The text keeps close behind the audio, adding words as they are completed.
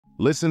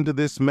Listen to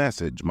this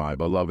message, my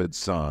beloved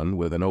son,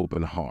 with an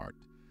open heart.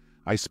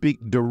 I speak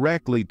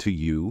directly to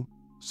you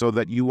so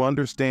that you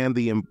understand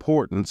the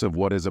importance of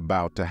what is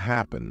about to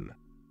happen.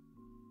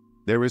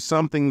 There is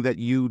something that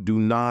you do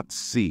not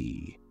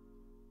see,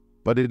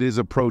 but it is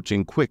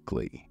approaching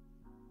quickly.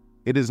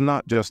 It is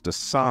not just a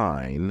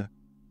sign,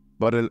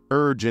 but an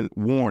urgent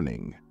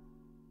warning.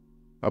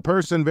 A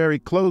person very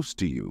close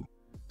to you,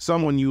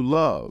 someone you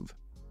love,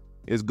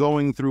 is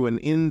going through an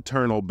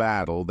internal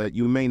battle that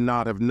you may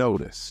not have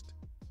noticed.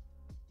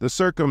 The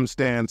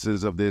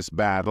circumstances of this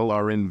battle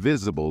are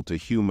invisible to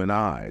human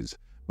eyes,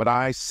 but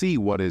I see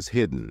what is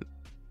hidden,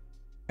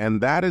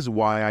 and that is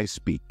why I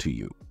speak to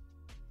you.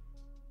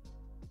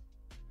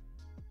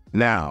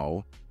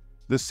 Now,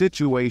 the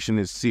situation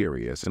is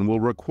serious and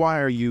will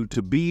require you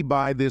to be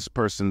by this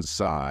person's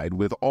side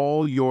with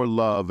all your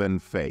love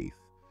and faith.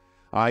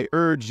 I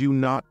urge you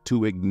not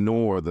to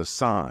ignore the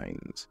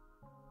signs.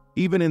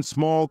 Even in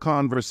small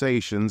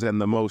conversations and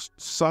the most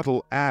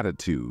subtle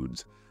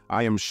attitudes,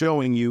 I am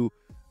showing you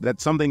that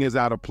something is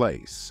out of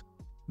place.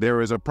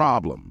 There is a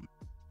problem,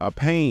 a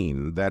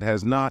pain that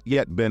has not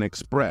yet been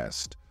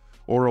expressed,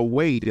 or a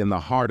weight in the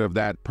heart of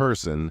that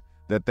person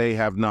that they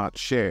have not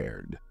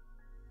shared.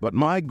 But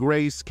my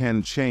grace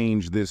can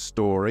change this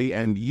story,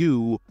 and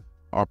you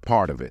are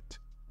part of it.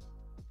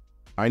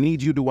 I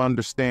need you to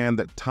understand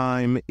that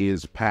time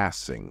is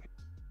passing,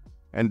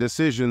 and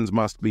decisions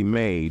must be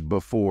made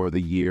before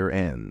the year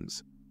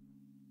ends.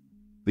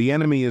 The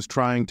enemy is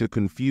trying to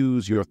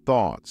confuse your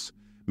thoughts,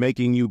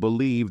 making you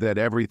believe that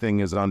everything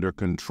is under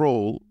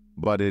control,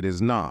 but it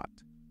is not.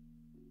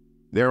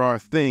 There are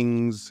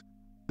things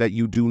that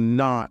you do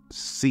not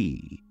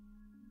see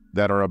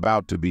that are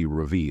about to be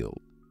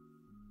revealed.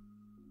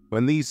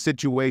 When these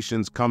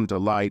situations come to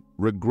light,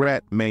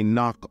 regret may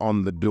knock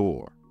on the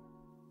door.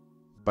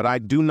 But I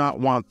do not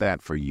want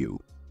that for you.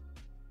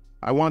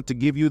 I want to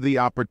give you the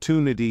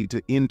opportunity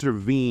to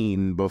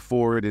intervene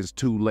before it is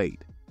too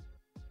late.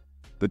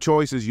 The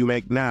choices you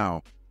make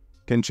now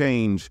can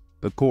change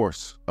the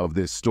course of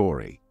this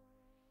story,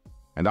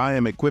 and I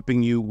am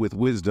equipping you with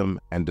wisdom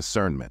and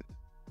discernment.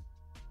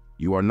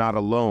 You are not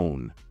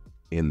alone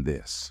in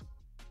this.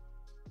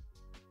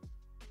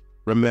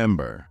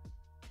 Remember,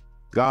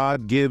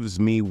 God gives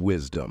me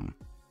wisdom.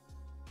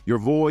 Your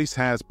voice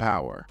has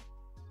power.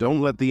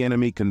 Don't let the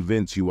enemy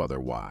convince you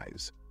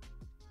otherwise.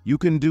 You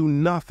can do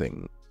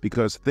nothing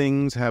because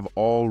things have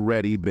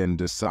already been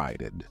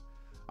decided.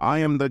 I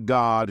am the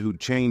God who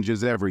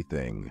changes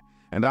everything,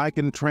 and I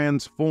can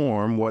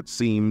transform what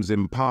seems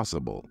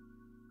impossible.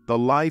 The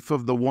life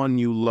of the one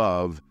you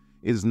love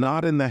is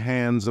not in the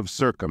hands of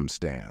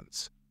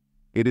circumstance.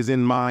 It is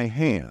in my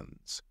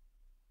hands.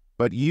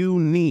 But you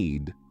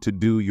need to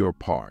do your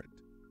part.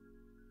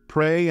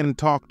 Pray and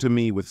talk to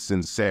me with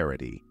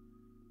sincerity.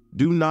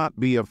 Do not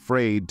be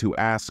afraid to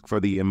ask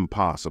for the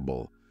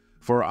impossible,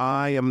 for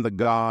I am the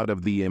God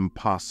of the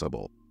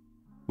impossible.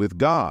 With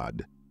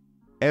God,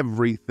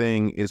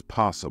 everything is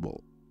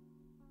possible.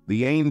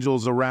 The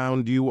angels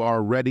around you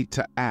are ready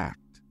to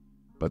act,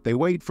 but they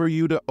wait for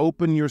you to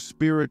open your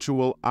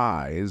spiritual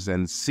eyes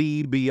and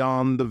see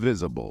beyond the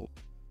visible.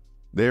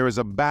 There is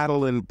a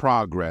battle in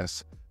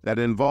progress that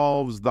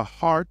involves the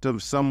heart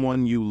of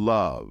someone you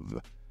love,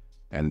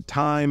 and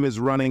time is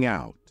running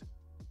out.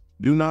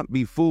 Do not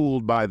be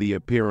fooled by the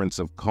appearance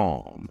of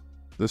calm.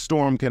 The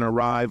storm can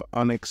arrive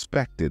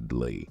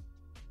unexpectedly.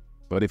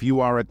 But if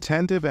you are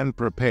attentive and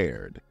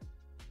prepared,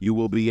 you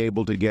will be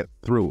able to get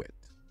through it.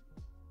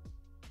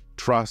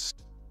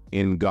 Trust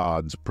in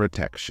God's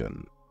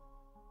protection.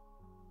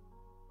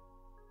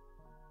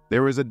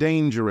 There is a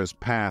dangerous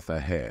path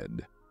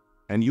ahead,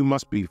 and you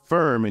must be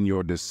firm in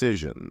your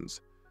decisions.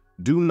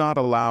 Do not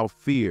allow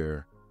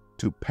fear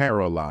to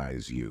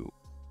paralyze you.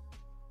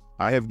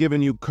 I have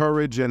given you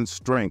courage and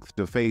strength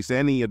to face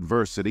any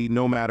adversity,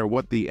 no matter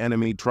what the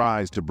enemy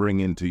tries to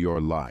bring into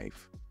your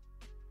life.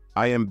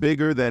 I am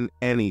bigger than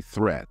any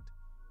threat,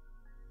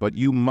 but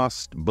you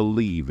must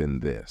believe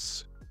in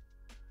this.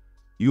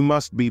 You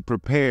must be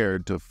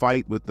prepared to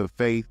fight with the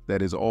faith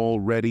that is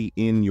already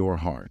in your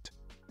heart.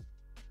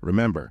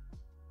 Remember,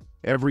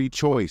 every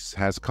choice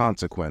has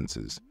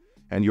consequences,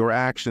 and your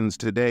actions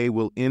today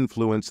will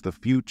influence the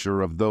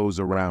future of those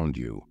around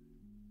you.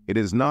 It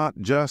is not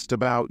just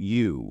about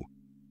you.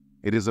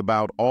 It is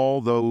about all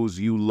those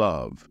you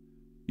love,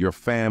 your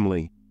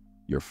family,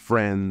 your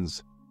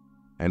friends,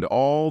 and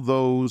all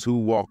those who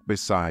walk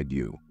beside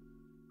you.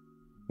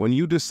 When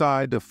you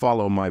decide to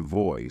follow my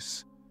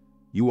voice,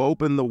 you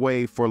open the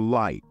way for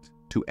light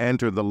to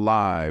enter the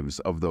lives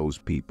of those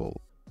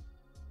people.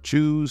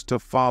 Choose to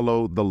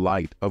follow the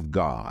light of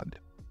God.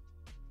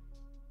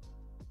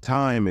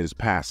 Time is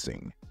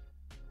passing,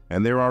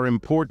 and there are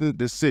important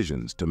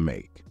decisions to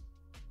make.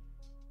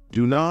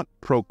 Do not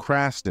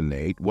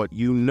procrastinate what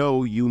you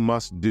know you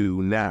must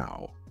do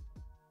now.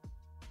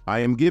 I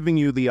am giving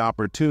you the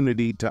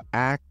opportunity to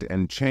act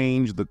and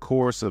change the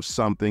course of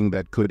something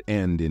that could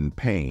end in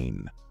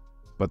pain.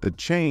 But the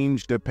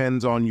change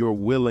depends on your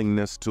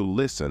willingness to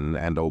listen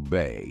and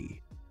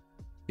obey.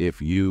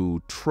 If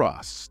you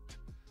trust,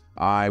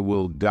 I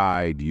will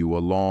guide you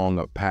along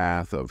a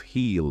path of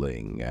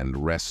healing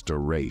and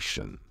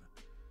restoration.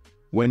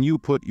 When you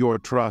put your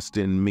trust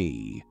in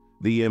me,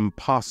 the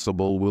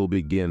impossible will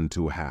begin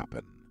to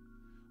happen.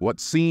 What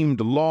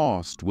seemed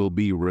lost will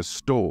be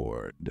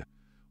restored.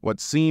 What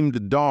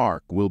seemed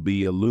dark will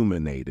be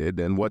illuminated,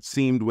 and what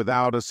seemed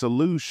without a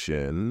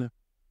solution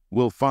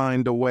will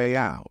find a way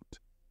out.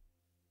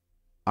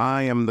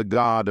 I am the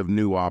God of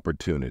new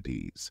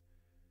opportunities,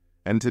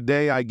 and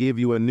today I give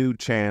you a new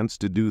chance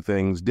to do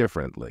things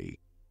differently.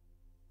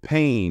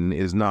 Pain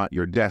is not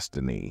your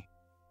destiny,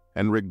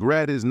 and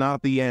regret is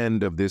not the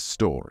end of this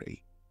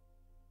story.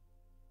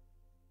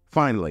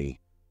 Finally,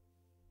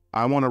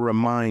 I want to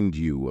remind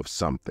you of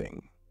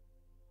something.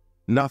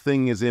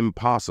 Nothing is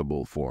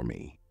impossible for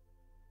me.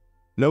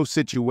 No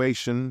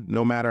situation,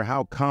 no matter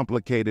how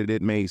complicated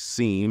it may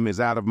seem, is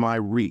out of my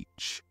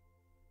reach.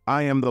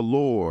 I am the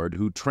Lord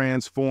who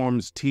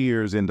transforms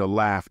tears into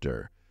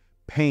laughter,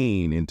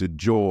 pain into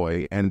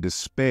joy, and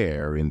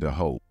despair into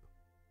hope.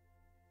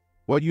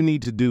 What you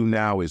need to do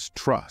now is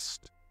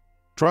trust.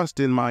 Trust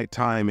in my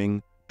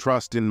timing,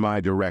 trust in my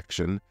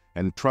direction,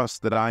 and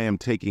trust that I am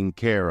taking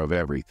care of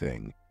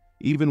everything,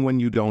 even when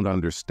you don't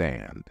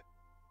understand.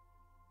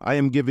 I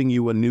am giving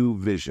you a new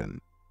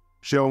vision,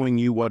 showing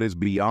you what is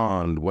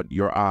beyond what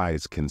your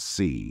eyes can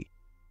see.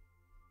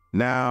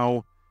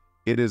 Now,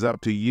 it is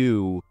up to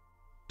you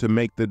to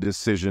make the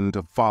decision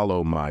to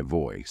follow my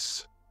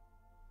voice.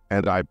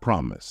 And I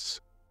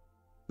promise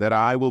that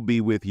I will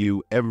be with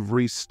you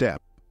every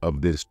step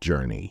of this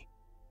journey.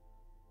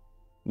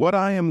 What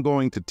I am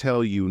going to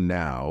tell you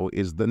now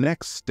is the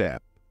next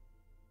step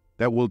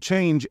that will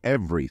change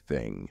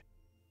everything.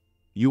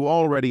 You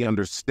already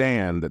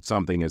understand that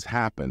something is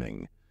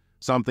happening,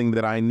 something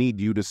that I need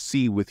you to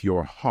see with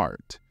your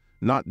heart,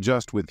 not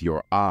just with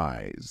your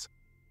eyes.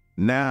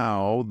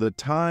 Now the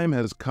time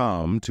has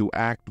come to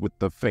act with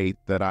the faith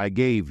that I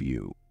gave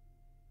you.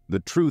 The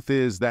truth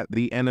is that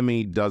the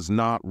enemy does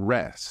not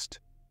rest.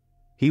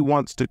 He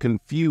wants to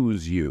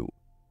confuse you.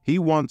 He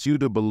wants you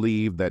to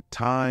believe that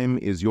time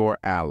is your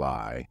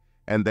ally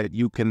and that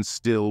you can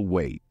still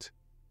wait.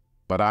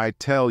 But I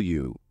tell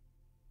you,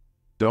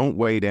 don't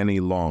wait any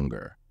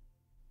longer.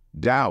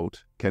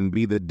 Doubt can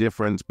be the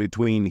difference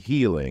between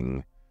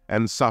healing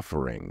and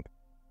suffering,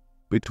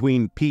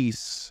 between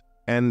peace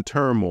and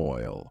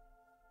turmoil.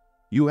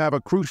 You have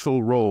a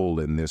crucial role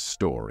in this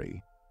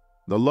story.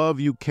 The love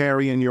you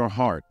carry in your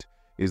heart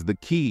is the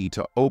key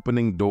to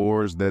opening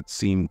doors that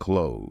seem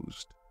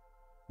closed.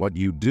 What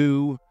you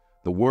do,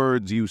 the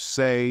words you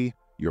say,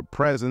 your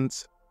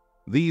presence,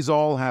 these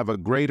all have a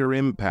greater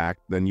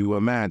impact than you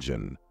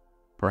imagine.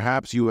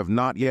 Perhaps you have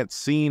not yet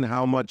seen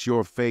how much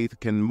your faith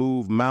can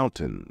move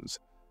mountains,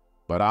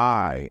 but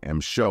I am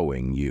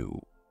showing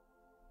you.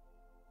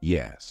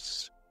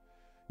 Yes,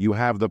 you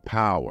have the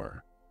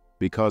power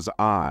because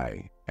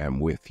I am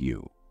with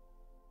you.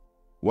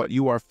 What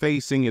you are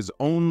facing is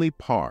only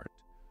part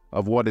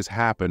of what is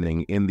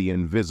happening in the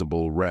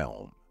invisible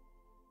realm.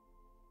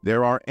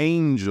 There are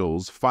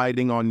angels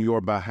fighting on your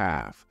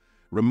behalf,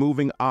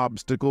 removing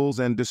obstacles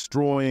and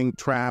destroying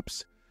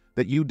traps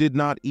that you did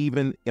not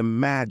even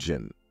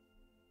imagine.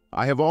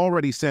 I have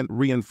already sent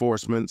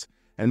reinforcements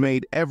and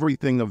made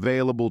everything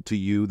available to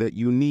you that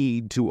you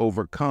need to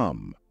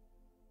overcome.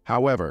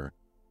 However,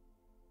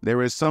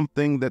 there is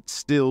something that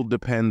still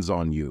depends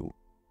on you.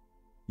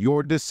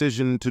 Your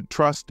decision to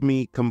trust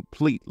me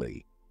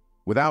completely,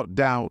 without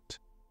doubt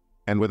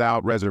and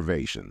without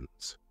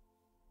reservations.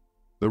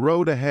 The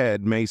road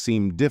ahead may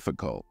seem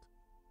difficult,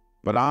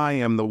 but I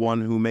am the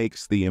one who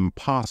makes the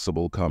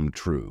impossible come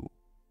true.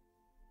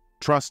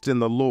 Trust in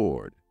the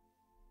Lord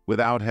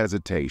without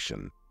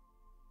hesitation.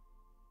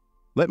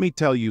 Let me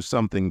tell you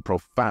something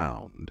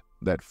profound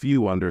that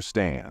few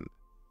understand.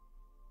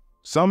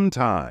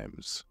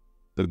 Sometimes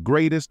the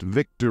greatest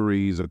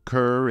victories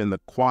occur in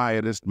the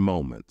quietest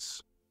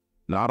moments,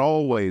 not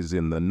always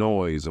in the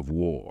noise of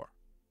war.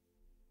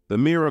 The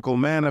miracle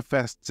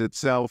manifests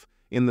itself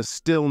in the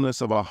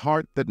stillness of a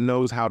heart that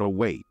knows how to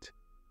wait.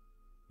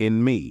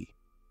 In me,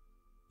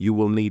 you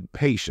will need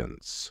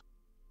patience,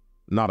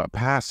 not a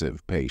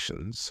passive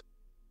patience,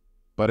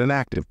 but an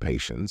active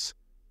patience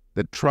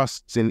that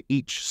trusts in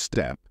each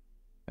step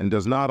and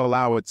does not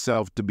allow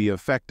itself to be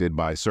affected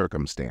by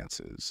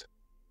circumstances.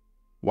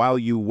 While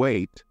you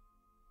wait,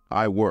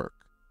 I work.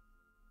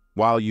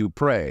 While you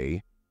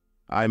pray,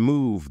 I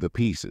move the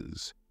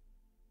pieces.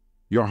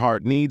 Your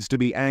heart needs to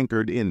be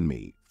anchored in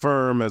me,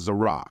 firm as a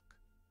rock.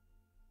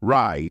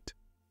 Right,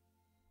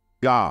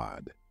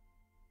 God.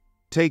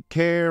 Take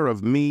care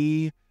of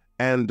me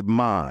and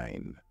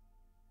mine.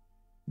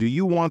 Do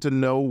you want to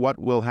know what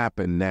will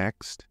happen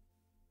next?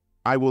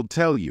 I will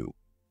tell you,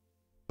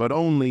 but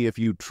only if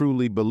you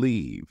truly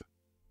believe.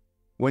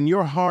 When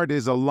your heart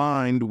is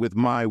aligned with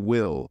my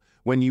will,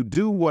 when you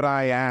do what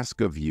I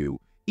ask of you,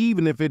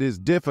 even if it is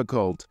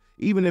difficult,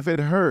 even if it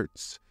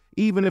hurts,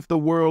 even if the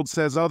world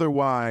says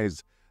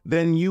otherwise,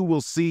 then you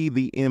will see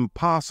the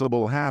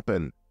impossible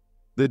happen.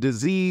 The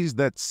disease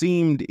that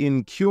seemed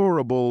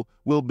incurable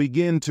will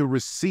begin to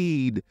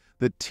recede.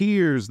 The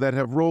tears that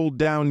have rolled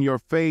down your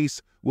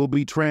face will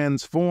be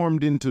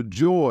transformed into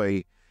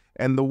joy,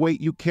 and the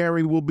weight you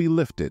carry will be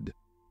lifted.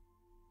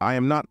 I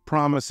am not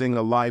promising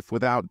a life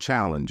without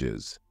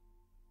challenges,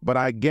 but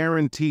I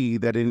guarantee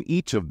that in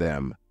each of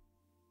them,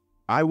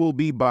 I will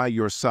be by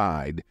your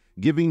side,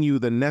 giving you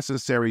the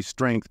necessary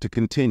strength to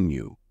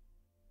continue.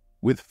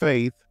 With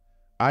faith,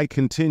 I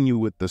continue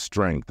with the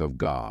strength of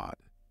God.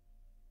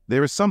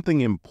 There is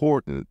something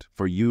important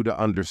for you to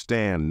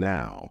understand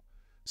now,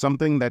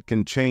 something that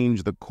can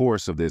change the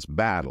course of this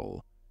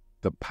battle,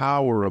 the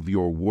power of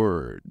your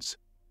words.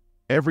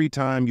 Every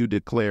time you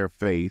declare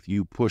faith,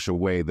 you push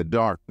away the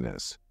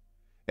darkness.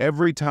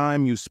 Every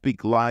time you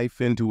speak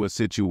life into a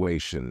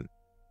situation,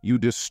 you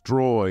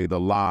destroy the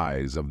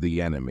lies of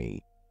the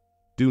enemy.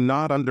 Do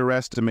not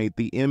underestimate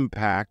the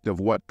impact of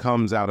what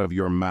comes out of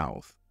your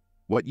mouth.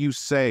 What you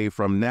say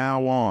from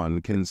now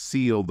on can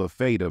seal the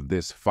fate of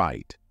this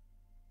fight.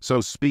 So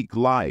speak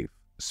life,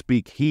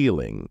 speak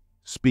healing,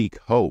 speak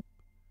hope.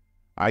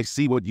 I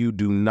see what you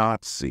do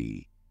not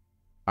see.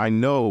 I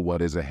know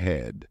what is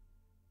ahead.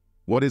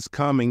 What is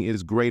coming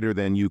is greater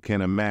than you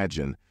can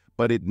imagine,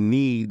 but it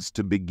needs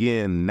to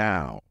begin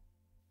now.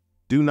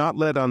 Do not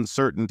let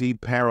uncertainty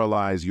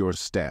paralyze your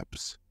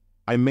steps.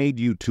 I made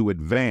you to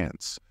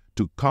advance,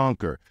 to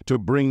conquer, to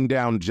bring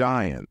down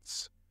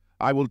giants.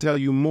 I will tell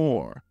you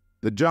more.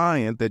 The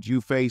giant that you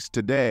face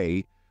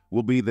today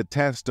will be the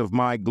test of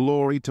my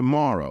glory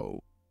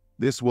tomorrow.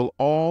 This will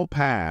all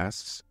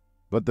pass,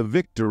 but the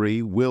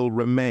victory will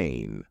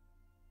remain.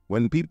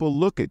 When people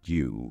look at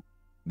you,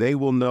 they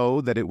will know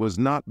that it was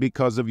not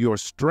because of your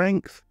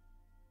strength,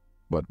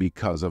 but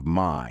because of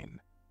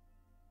mine.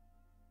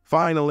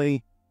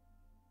 Finally,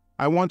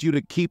 I want you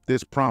to keep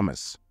this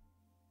promise.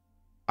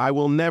 I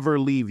will never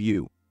leave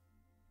you.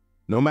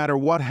 No matter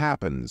what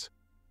happens,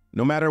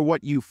 no matter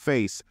what you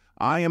face,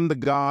 I am the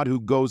God who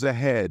goes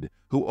ahead,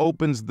 who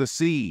opens the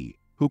sea,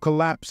 who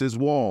collapses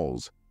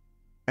walls.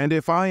 And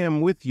if I am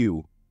with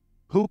you,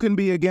 who can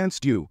be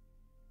against you?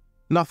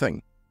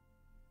 Nothing.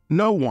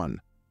 No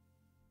one.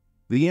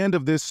 The end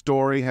of this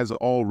story has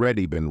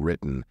already been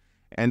written,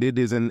 and it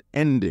is an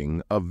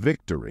ending of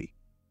victory.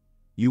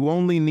 You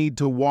only need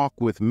to walk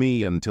with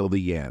me until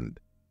the end.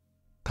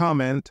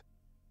 Comment,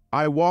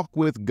 I walk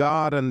with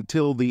God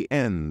until the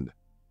end.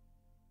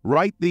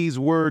 Write these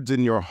words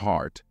in your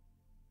heart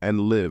and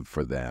live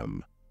for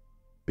them,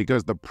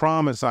 because the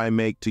promise I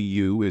make to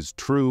you is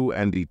true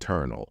and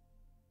eternal.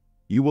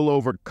 You will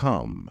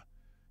overcome,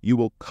 you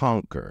will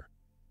conquer,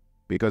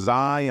 because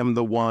I am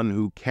the one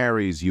who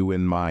carries you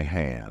in my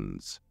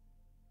hands.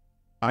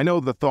 I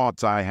know the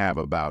thoughts I have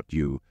about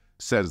you,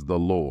 says the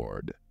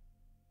Lord,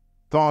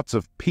 thoughts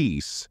of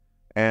peace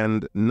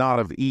and not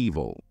of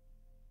evil,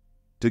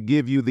 to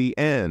give you the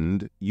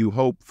end you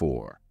hope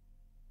for.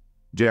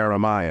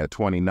 Jeremiah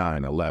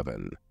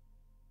 29:11.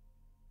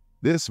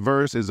 This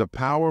verse is a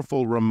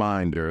powerful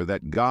reminder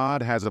that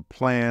God has a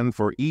plan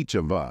for each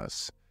of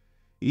us,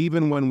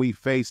 even when we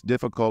face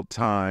difficult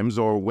times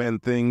or when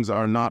things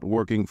are not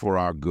working for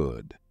our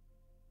good.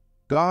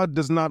 God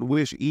does not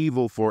wish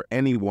evil for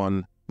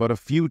anyone, but a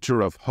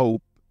future of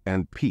hope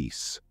and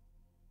peace.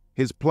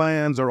 His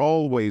plans are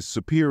always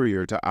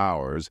superior to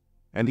ours,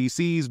 and He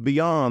sees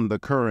beyond the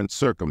current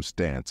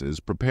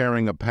circumstances,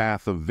 preparing a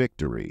path of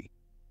victory.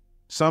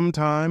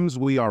 Sometimes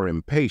we are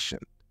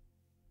impatient,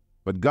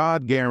 but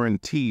God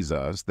guarantees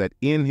us that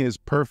in His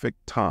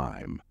perfect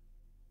time,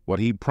 what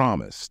He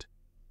promised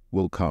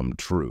will come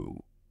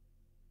true.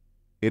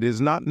 It is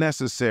not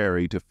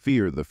necessary to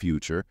fear the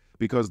future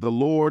because the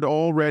Lord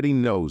already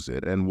knows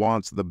it and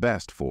wants the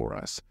best for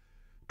us.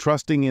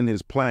 Trusting in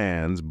His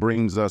plans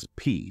brings us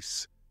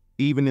peace,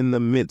 even in the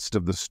midst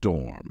of the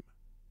storm.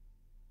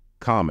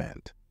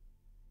 Comment,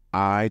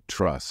 I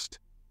trust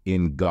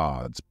in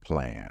God's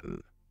plan.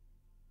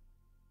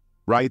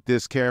 Write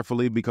this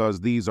carefully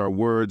because these are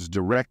words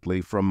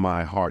directly from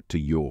my heart to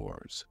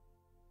yours.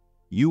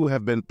 You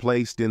have been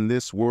placed in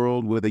this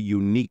world with a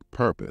unique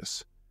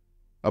purpose,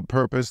 a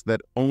purpose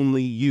that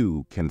only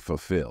you can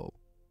fulfill.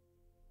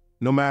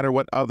 No matter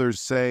what others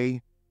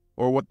say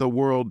or what the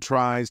world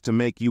tries to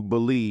make you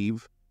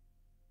believe,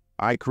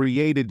 I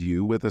created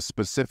you with a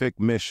specific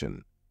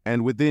mission,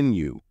 and within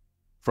you,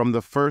 from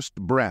the first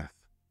breath,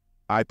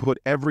 I put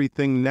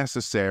everything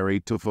necessary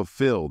to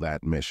fulfill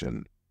that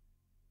mission.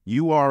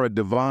 You are a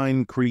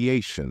divine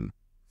creation,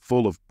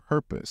 full of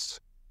purpose.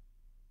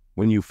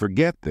 When you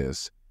forget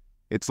this,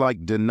 it's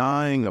like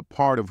denying a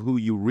part of who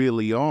you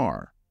really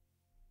are.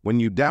 When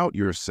you doubt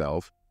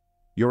yourself,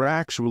 you're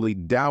actually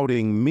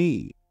doubting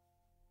me.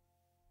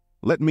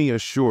 Let me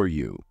assure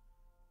you,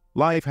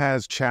 life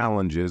has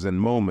challenges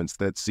and moments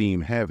that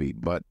seem heavy,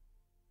 but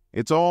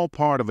it's all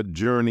part of a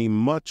journey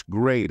much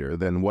greater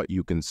than what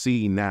you can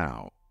see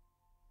now.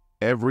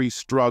 Every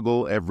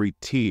struggle, every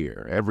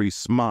tear, every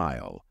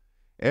smile,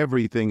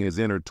 everything is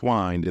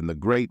intertwined in the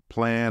great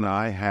plan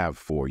I have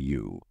for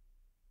you.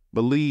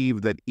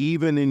 Believe that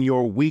even in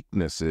your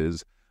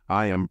weaknesses,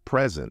 I am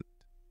present,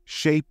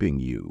 shaping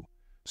you,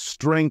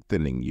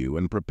 strengthening you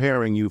and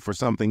preparing you for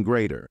something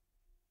greater.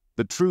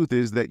 The truth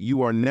is that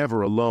you are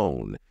never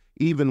alone,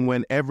 even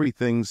when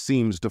everything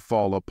seems to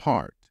fall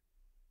apart.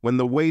 When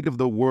the weight of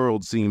the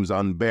world seems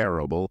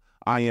unbearable,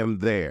 I am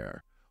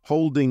there,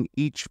 holding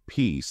each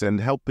piece and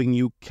helping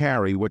you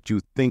carry what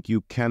you think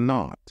you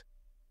cannot.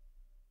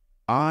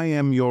 I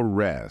am your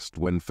rest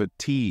when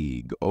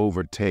fatigue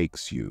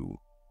overtakes you.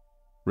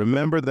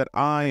 Remember that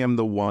I am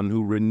the one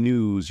who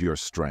renews your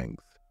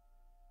strength.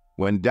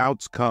 When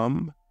doubts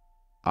come,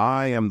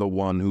 I am the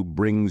one who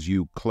brings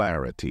you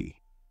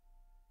clarity.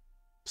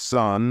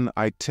 Son,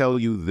 I tell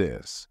you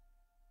this: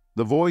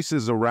 the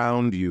voices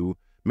around you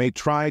may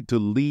try to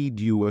lead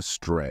you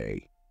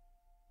astray,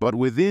 but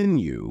within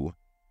you,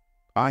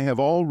 I have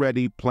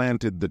already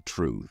planted the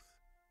truth.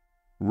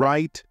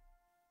 Right?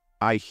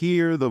 I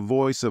hear the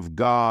voice of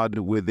God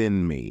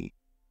within me.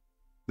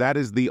 That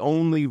is the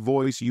only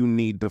voice you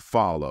need to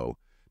follow,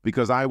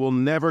 because I will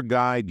never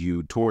guide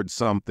you towards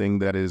something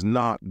that is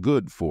not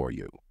good for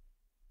you.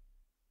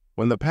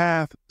 When the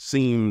path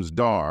seems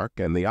dark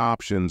and the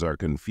options are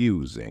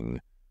confusing,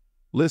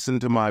 listen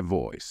to my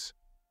voice.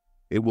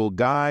 It will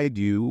guide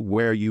you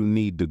where you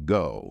need to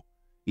go,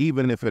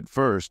 even if at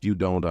first you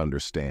don't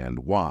understand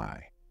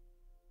why.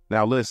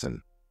 Now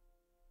listen,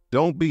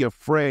 don't be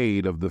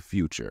afraid of the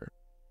future.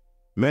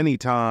 Many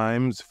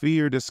times,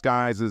 fear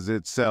disguises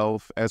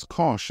itself as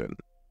caution,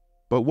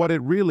 but what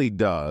it really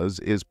does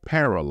is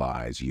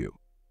paralyze you.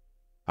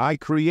 I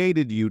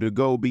created you to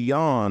go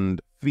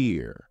beyond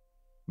fear,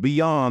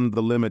 beyond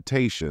the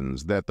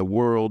limitations that the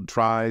world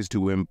tries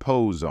to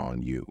impose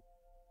on you.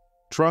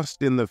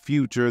 Trust in the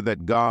future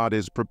that God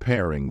is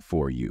preparing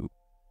for you.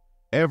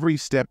 Every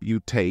step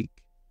you take,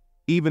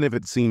 even if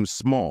it seems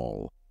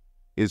small,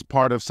 is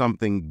part of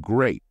something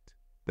great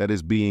that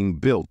is being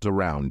built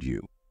around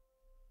you.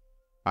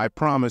 I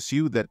promise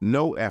you that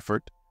no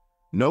effort,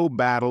 no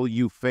battle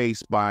you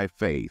face by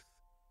faith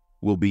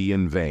will be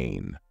in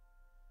vain.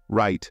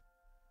 Right?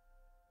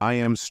 I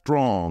am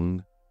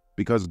strong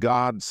because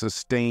God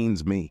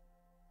sustains me.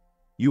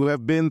 You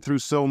have been through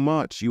so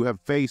much. You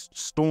have faced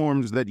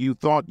storms that you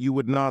thought you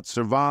would not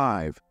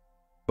survive.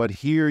 But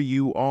here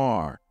you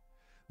are.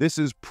 This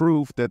is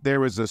proof that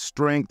there is a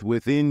strength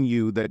within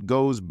you that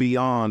goes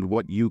beyond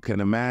what you can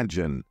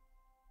imagine.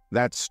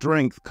 That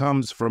strength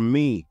comes from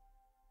me,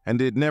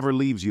 and it never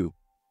leaves you.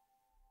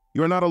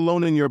 You're not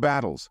alone in your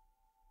battles.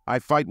 I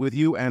fight with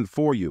you and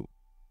for you.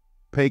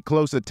 Pay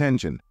close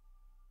attention.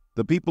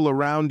 The people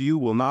around you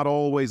will not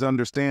always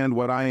understand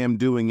what I am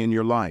doing in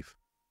your life.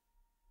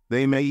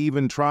 They may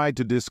even try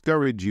to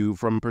discourage you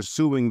from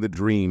pursuing the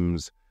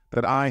dreams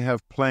that I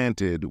have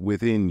planted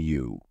within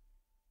you.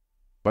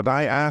 But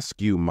I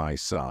ask you, my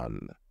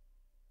son,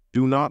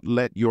 do not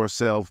let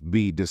yourself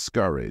be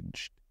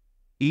discouraged.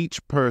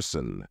 Each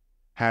person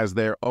has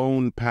their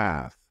own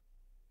path,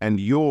 and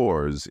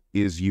yours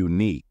is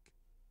unique.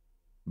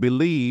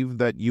 Believe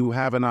that you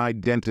have an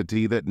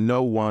identity that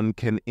no one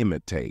can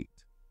imitate.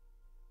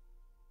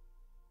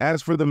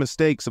 As for the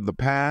mistakes of the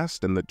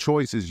past and the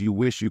choices you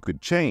wish you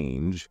could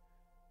change,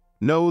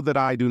 know that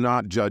I do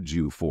not judge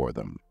you for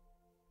them.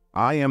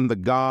 I am the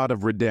God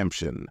of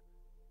redemption,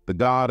 the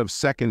God of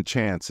second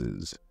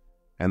chances,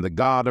 and the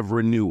God of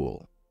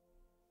renewal.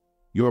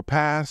 Your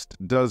past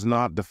does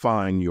not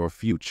define your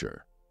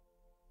future.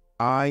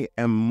 I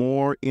am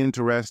more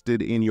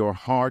interested in your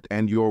heart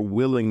and your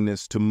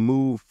willingness to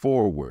move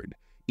forward,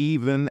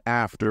 even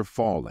after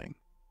falling.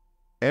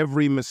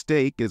 Every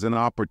mistake is an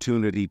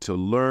opportunity to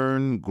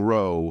learn,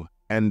 grow,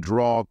 and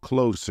draw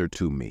closer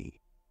to me.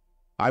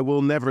 I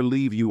will never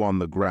leave you on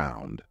the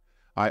ground.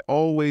 I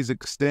always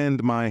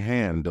extend my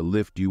hand to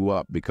lift you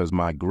up because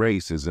my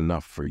grace is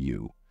enough for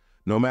you.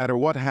 No matter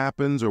what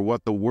happens or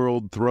what the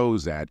world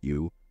throws at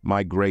you,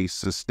 my grace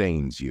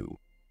sustains you.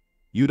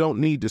 You don't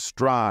need to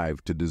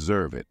strive to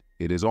deserve it.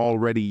 It is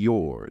already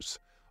yours.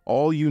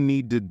 All you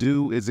need to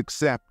do is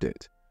accept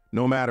it.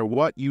 No matter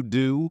what you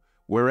do,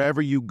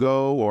 wherever you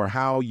go or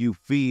how you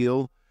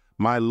feel,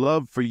 my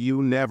love for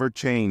you never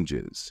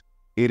changes.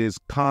 It is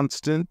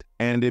constant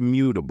and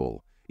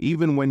immutable.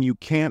 Even when you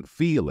can't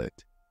feel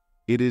it,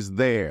 it is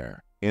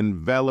there,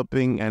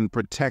 enveloping and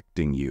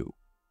protecting you.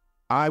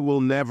 I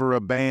will never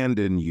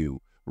abandon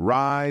you.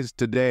 Rise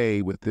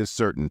today with this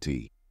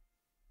certainty.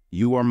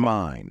 You are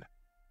mine.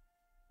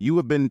 You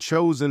have been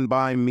chosen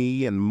by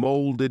me and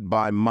molded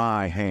by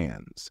my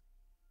hands.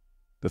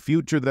 The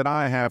future that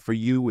I have for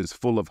you is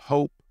full of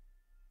hope,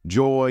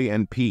 joy,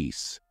 and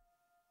peace.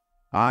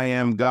 I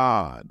am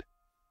God,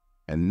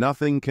 and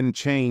nothing can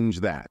change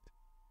that.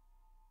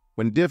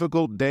 When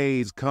difficult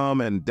days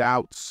come and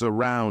doubts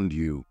surround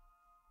you,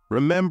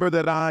 remember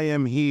that I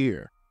am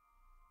here,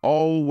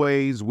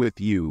 always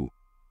with you,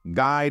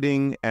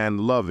 guiding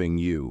and loving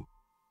you.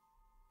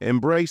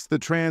 Embrace the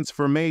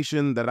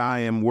transformation that I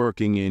am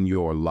working in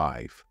your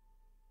life.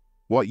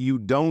 What you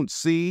don't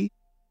see,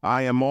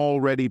 I am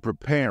already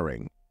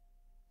preparing.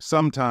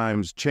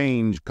 Sometimes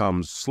change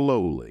comes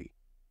slowly,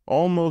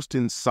 almost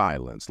in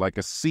silence, like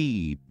a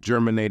seed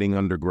germinating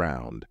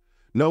underground.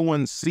 No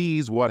one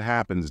sees what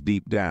happens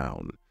deep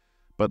down,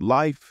 but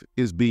life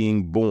is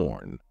being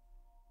born.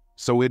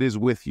 So it is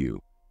with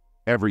you.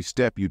 Every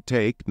step you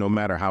take, no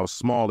matter how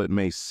small it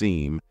may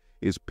seem,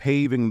 is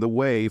paving the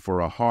way for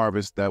a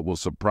harvest that will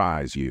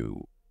surprise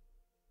you.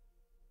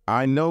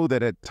 I know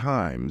that at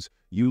times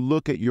you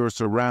look at your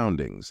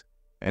surroundings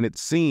and it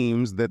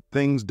seems that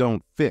things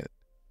don't fit,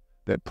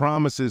 that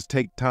promises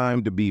take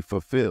time to be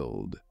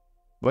fulfilled.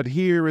 But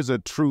here is a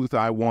truth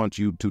I want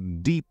you to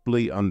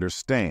deeply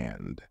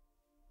understand.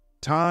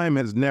 Time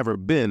has never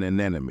been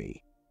an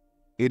enemy.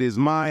 It is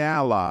my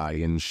ally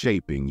in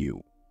shaping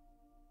you.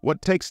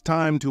 What takes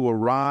time to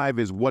arrive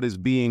is what is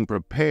being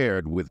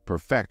prepared with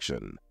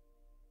perfection.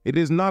 It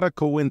is not a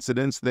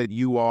coincidence that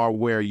you are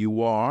where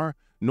you are,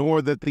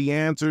 nor that the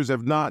answers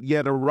have not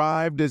yet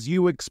arrived as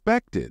you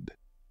expected.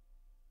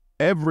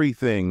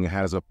 Everything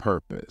has a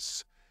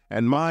purpose,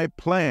 and my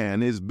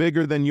plan is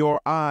bigger than your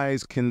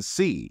eyes can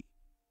see.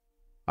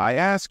 I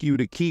ask you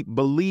to keep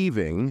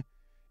believing,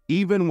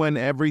 even when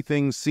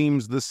everything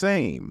seems the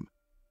same.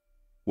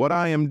 What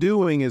I am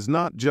doing is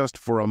not just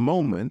for a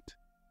moment,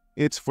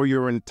 it's for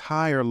your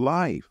entire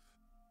life.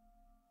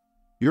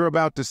 You're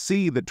about to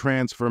see the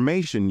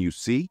transformation you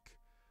seek,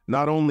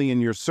 not only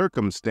in your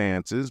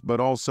circumstances, but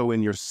also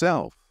in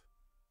yourself.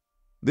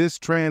 This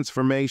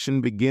transformation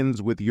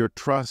begins with your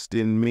trust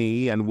in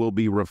me and will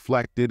be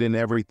reflected in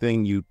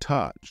everything you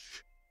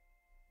touch.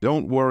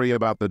 Don't worry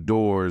about the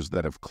doors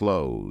that have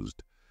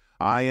closed.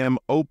 I am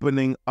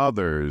opening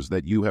others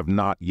that you have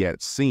not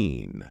yet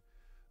seen.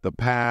 The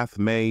path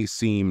may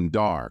seem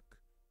dark,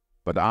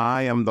 but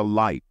I am the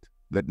light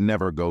that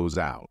never goes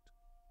out.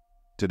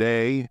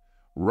 Today,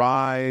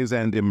 rise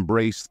and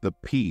embrace the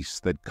peace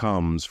that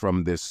comes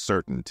from this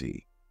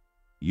certainty.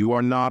 You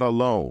are not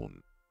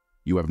alone.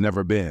 You have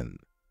never been.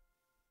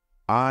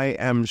 I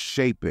am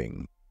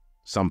shaping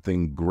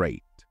something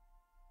great,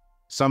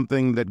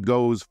 something that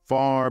goes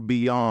far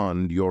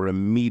beyond your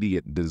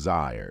immediate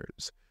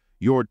desires.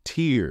 Your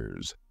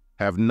tears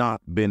have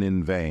not been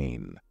in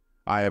vain.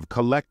 I have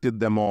collected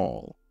them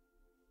all.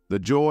 The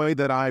joy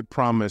that I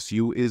promise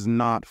you is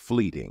not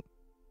fleeting.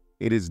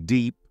 It is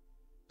deep,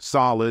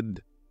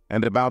 solid,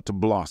 and about to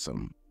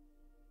blossom.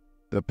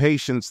 The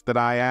patience that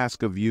I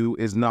ask of you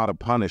is not a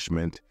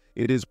punishment,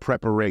 it is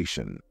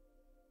preparation.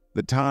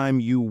 The time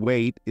you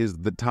wait is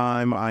the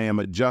time I am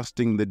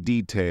adjusting the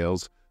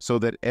details so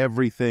that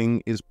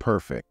everything is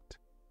perfect.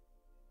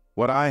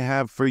 What I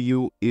have for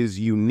you is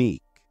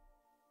unique,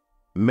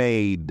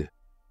 made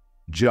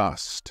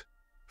just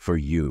for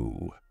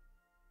you.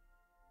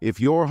 If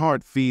your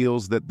heart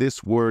feels that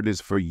this word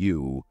is for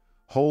you,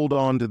 hold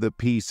on to the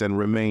peace and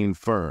remain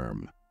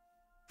firm.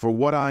 For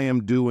what I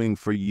am doing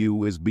for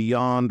you is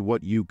beyond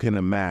what you can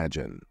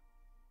imagine.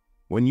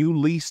 When you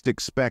least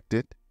expect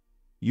it,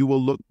 you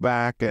will look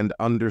back and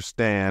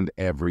understand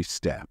every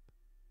step,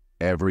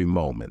 every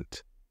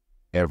moment,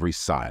 every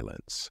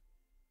silence.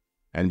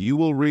 And you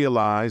will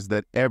realize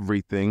that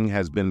everything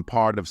has been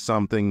part of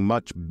something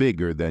much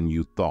bigger than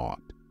you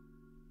thought.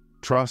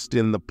 Trust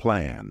in the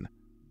plan,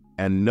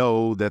 and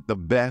know that the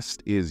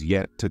best is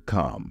yet to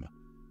come.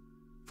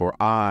 For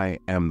I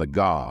am the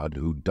God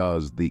who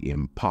does the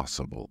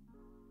impossible.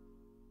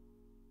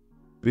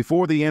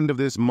 Before the end of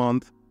this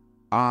month,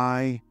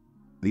 I,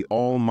 the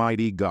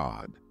Almighty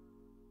God,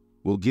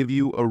 will give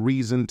you a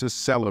reason to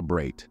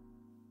celebrate.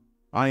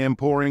 I am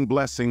pouring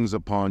blessings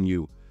upon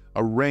you,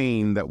 a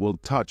rain that will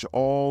touch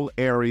all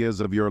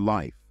areas of your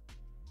life.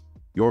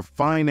 Your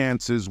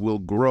finances will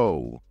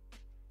grow,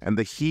 and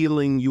the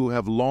healing you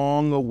have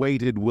long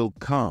awaited will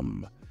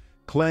come,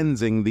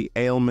 cleansing the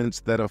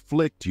ailments that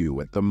afflict you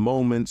at the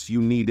moments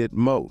you need it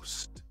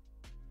most.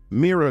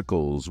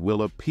 Miracles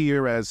will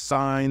appear as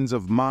signs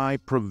of my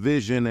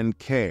provision and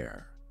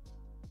care.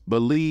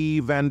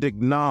 Believe and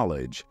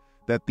acknowledge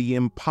that the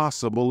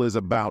impossible is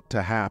about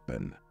to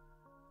happen.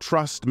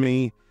 Trust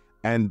me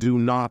and do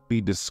not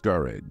be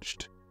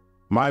discouraged.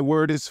 My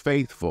word is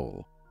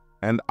faithful,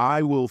 and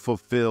I will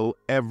fulfill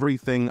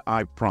everything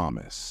I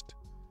promised.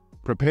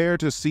 Prepare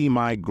to see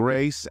my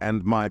grace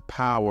and my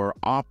power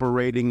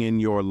operating in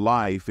your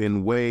life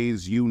in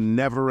ways you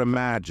never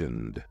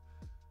imagined.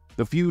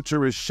 The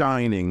future is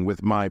shining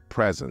with my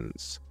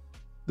presence.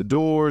 The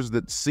doors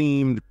that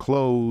seemed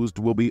closed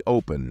will be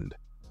opened,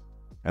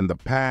 and the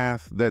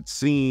path that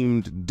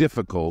seemed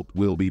difficult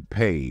will be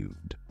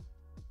paved.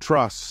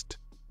 Trust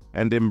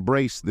and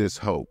embrace this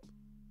hope,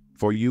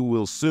 for you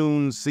will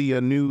soon see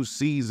a new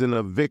season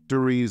of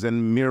victories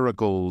and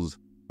miracles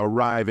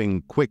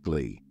arriving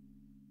quickly.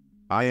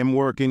 I am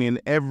working in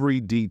every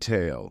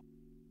detail,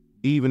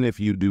 even if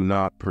you do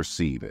not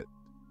perceive it.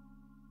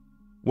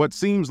 What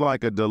seems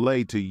like a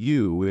delay to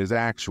you is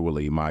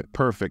actually my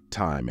perfect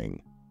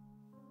timing.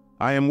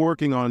 I am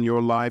working on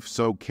your life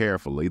so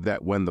carefully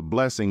that when the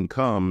blessing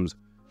comes,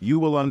 you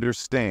will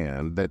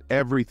understand that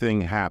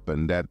everything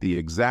happened at the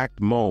exact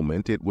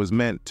moment it was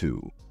meant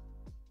to.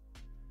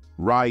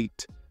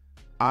 Right,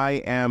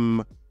 I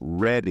am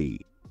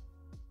ready,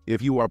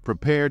 if you are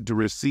prepared to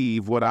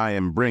receive what I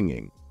am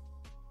bringing.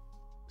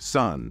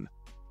 Son,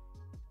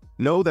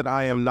 know that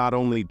I am not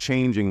only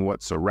changing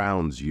what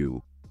surrounds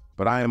you,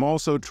 but I am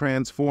also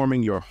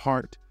transforming your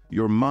heart,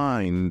 your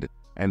mind,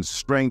 and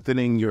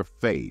strengthening your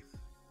faith.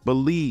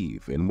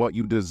 Believe in what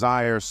you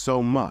desire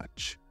so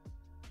much.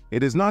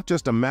 It is not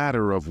just a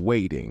matter of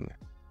waiting,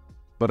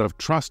 but of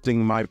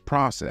trusting my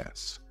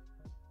process.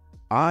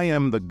 I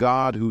am the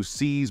God who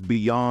sees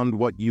beyond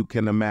what you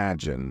can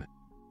imagine,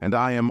 and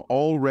I am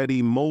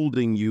already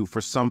molding you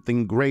for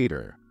something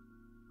greater.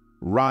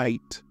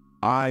 Right,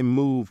 I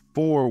move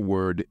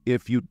forward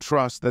if you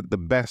trust that the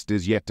best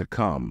is yet to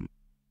come.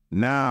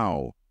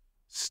 Now,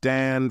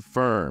 stand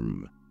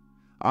firm.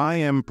 I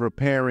am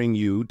preparing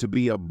you to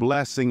be a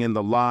blessing in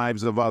the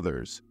lives of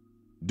others.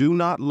 Do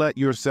not let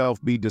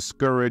yourself be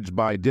discouraged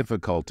by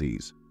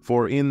difficulties,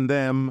 for in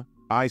them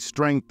I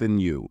strengthen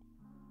you.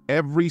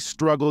 Every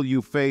struggle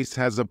you face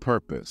has a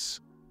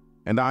purpose,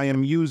 and I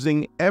am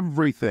using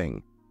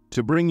everything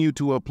to bring you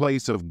to a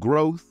place of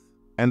growth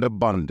and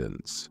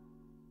abundance.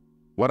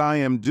 What I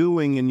am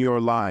doing in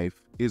your life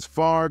is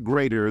far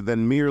greater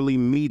than merely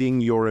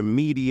meeting your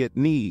immediate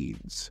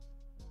needs.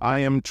 I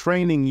am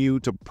training you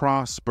to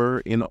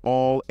prosper in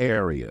all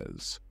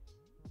areas.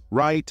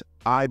 Write,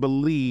 "I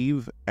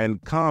believe,"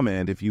 and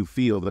comment if you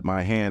feel that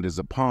my hand is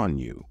upon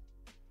you.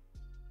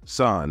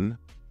 Son,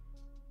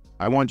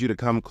 I want you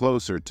to come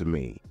closer to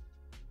me.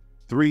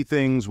 3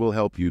 things will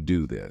help you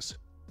do this: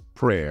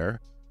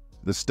 prayer,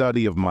 the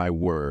study of my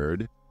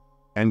word,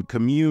 and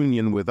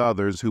communion with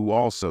others who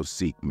also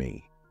seek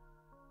me.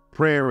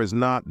 Prayer is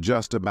not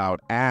just about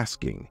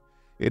asking.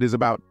 It is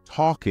about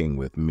talking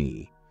with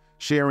me,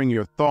 sharing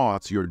your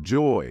thoughts, your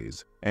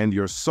joys, and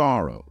your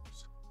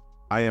sorrows.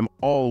 I am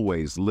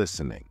always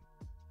listening.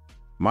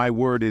 My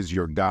word is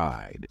your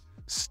guide.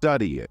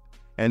 Study it,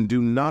 and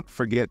do not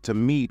forget to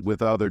meet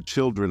with other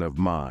children of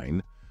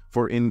mine,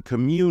 for in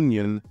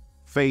communion,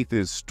 faith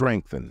is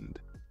strengthened.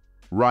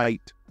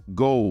 Write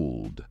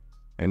gold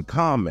and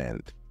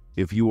comment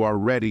if you are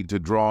ready to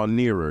draw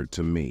nearer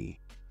to me.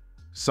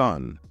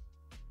 Son,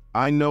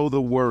 I know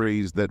the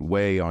worries that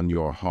weigh on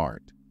your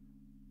heart,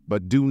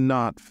 but do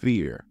not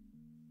fear.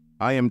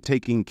 I am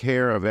taking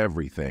care of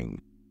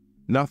everything.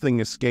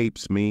 Nothing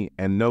escapes me,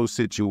 and no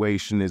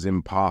situation is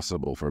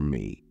impossible for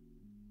me.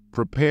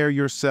 Prepare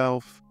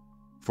yourself,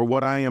 for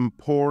what I am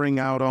pouring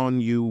out on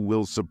you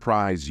will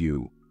surprise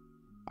you.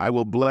 I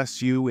will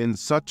bless you in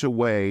such a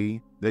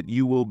way that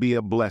you will be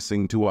a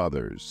blessing to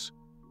others.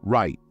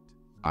 Write,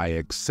 "I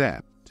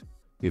accept,"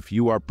 if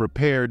you are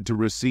prepared to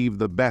receive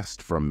the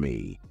best from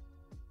me.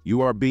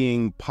 You are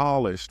being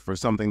polished for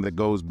something that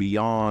goes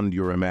beyond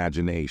your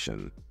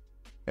imagination.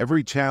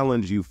 Every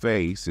challenge you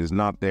face is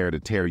not there to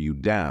tear you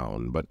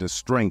down, but to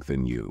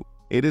strengthen you.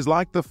 It is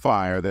like the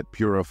fire that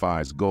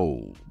purifies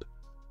gold.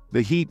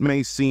 The heat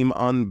may seem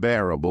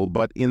unbearable,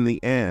 but in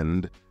the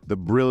end, the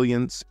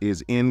brilliance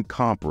is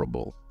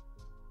incomparable.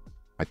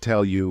 I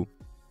tell you,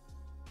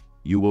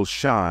 you will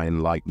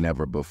shine like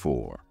never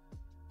before.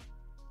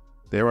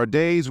 There are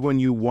days when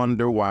you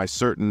wonder why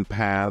certain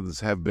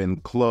paths have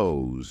been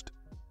closed,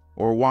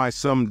 or why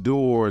some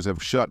doors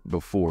have shut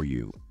before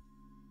you.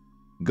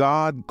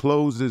 God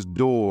closes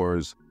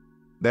doors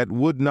that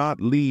would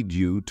not lead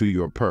you to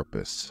your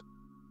purpose.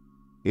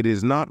 It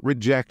is not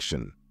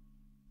rejection.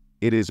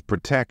 It is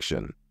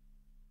protection.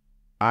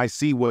 I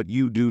see what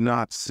you do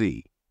not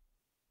see.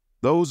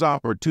 Those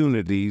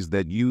opportunities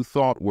that you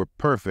thought were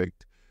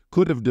perfect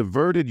could have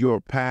diverted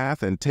your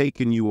path and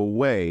taken you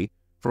away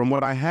from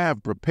what I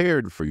have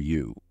prepared for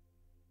you.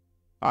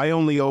 I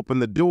only open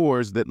the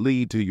doors that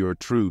lead to your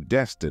true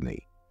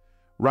destiny.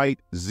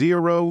 Write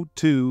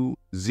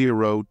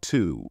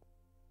 0202.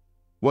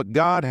 What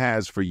God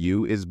has for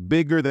you is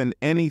bigger than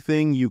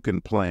anything you can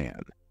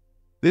plan.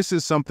 This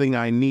is something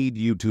I need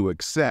you to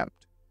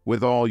accept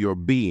with all your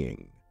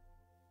being.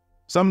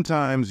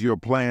 Sometimes your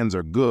plans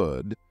are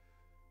good,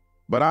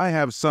 but I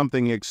have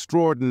something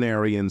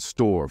extraordinary in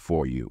store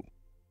for you.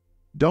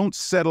 Don't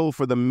settle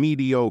for the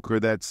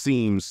mediocre that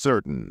seems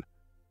certain.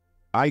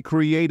 I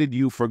created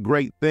you for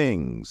great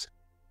things,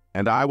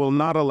 and I will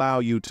not allow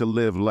you to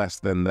live less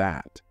than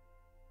that.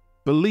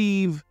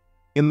 Believe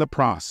in the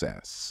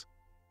process.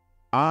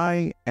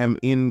 I am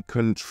in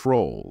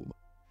control,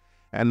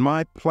 and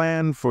my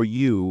plan for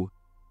you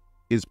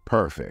is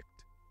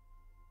perfect.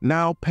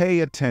 Now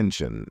pay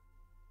attention.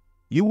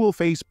 You will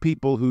face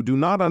people who do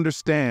not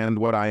understand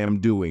what I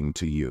am doing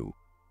to you.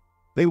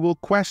 They will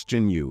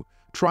question you,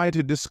 try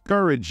to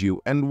discourage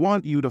you, and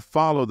want you to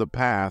follow the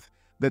path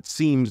that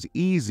seems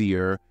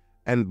easier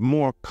and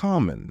more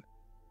common.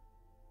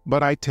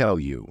 But I tell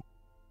you,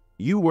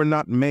 you were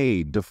not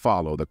made to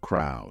follow the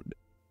crowd.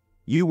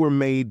 You were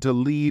made to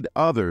lead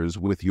others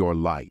with your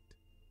light.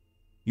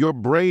 Your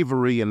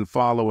bravery in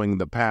following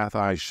the path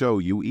I show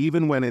you,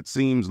 even when it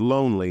seems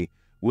lonely,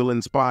 will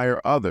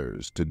inspire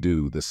others to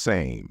do the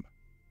same.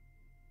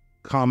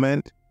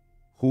 Comment,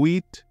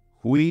 wheat,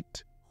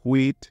 wheat,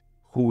 wheat,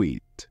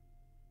 wheat.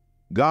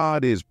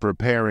 God is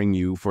preparing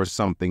you for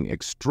something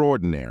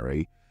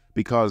extraordinary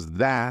because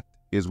that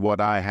is what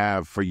I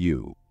have for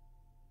you.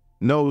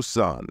 Know,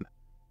 son,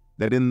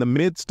 that in the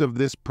midst of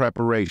this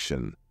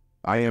preparation,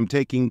 I am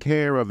taking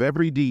care of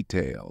every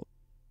detail.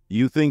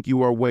 You think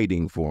you are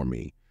waiting for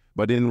me,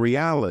 but in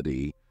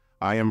reality,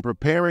 I am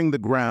preparing the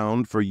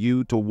ground for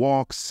you to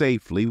walk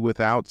safely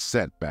without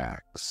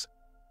setbacks.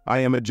 I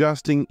am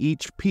adjusting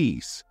each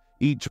piece,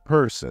 each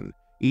person,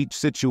 each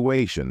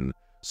situation,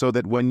 so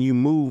that when you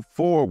move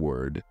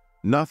forward,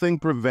 nothing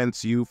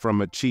prevents you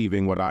from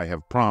achieving what I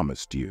have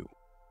promised you.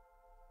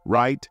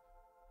 Right?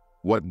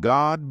 What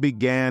God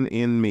began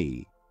in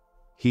me,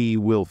 He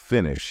will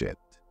finish it.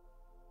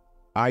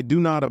 I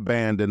do not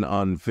abandon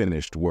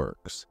unfinished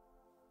works.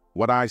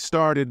 What I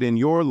started in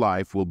your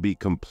life will be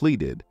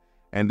completed,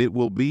 and it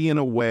will be in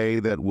a way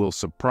that will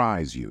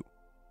surprise you.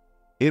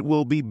 It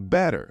will be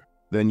better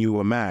than you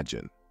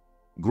imagine,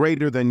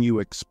 greater than you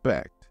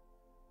expect,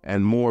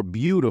 and more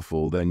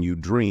beautiful than you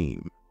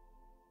dream.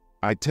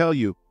 I tell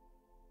you,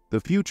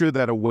 the future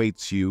that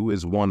awaits you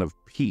is one of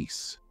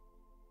peace,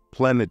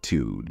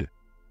 plenitude,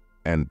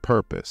 and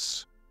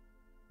purpose.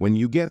 When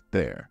you get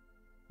there,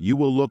 you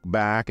will look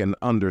back and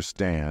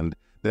understand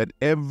that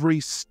every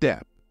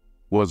step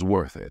was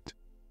worth it.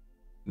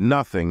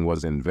 Nothing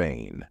was in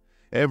vain.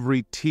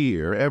 Every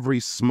tear, every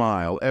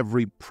smile,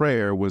 every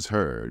prayer was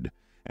heard,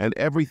 and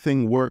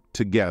everything worked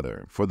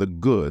together for the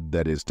good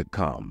that is to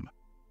come.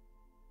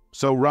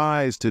 So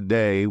rise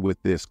today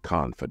with this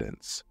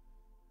confidence.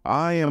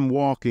 I am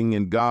walking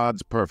in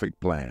God's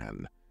perfect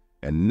plan,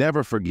 and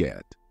never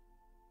forget,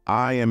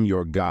 I am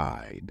your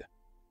guide.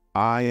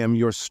 I am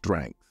your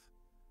strength.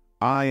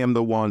 I am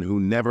the one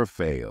who never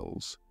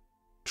fails.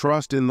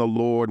 Trust in the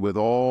Lord with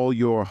all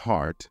your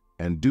heart,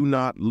 and do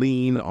not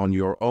lean on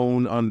your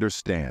own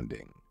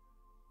understanding.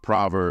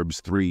 Proverbs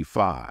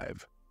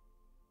 3:5.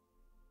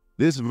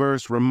 This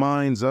verse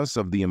reminds us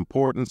of the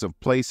importance of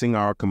placing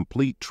our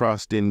complete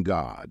trust in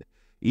God,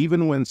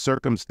 even when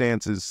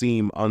circumstances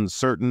seem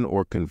uncertain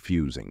or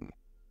confusing.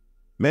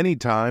 Many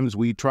times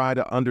we try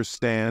to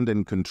understand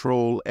and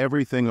control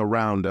everything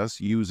around us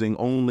using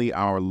only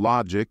our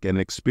logic and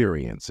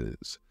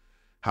experiences.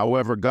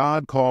 However,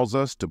 God calls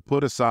us to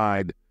put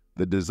aside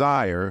the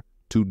desire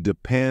to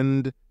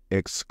depend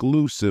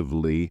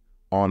exclusively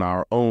on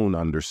our own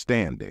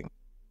understanding.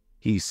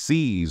 He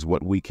sees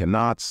what we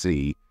cannot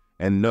see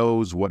and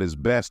knows what is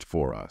best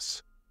for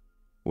us.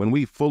 When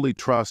we fully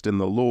trust in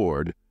the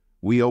Lord,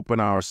 we open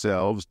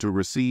ourselves to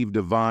receive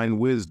divine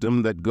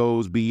wisdom that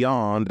goes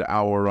beyond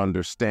our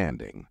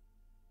understanding.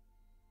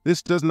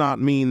 This does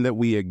not mean that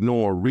we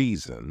ignore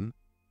reason,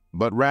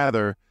 but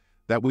rather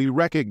that we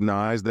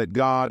recognize that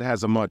God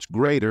has a much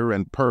greater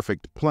and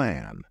perfect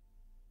plan.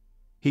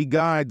 He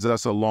guides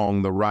us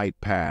along the right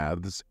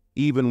paths,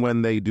 even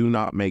when they do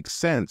not make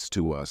sense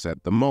to us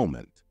at the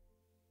moment.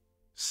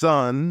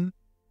 Son,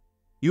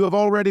 you have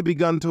already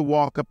begun to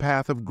walk a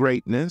path of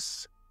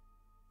greatness,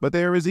 but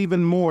there is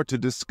even more to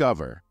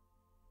discover.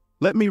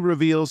 Let me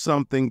reveal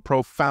something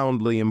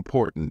profoundly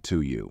important to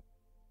you.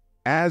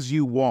 As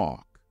you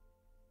walk,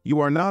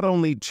 you are not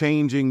only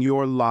changing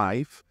your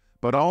life,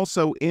 but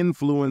also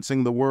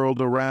influencing the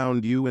world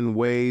around you in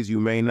ways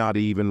you may not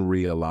even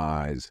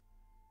realize.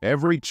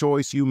 Every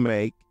choice you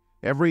make,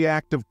 every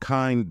act of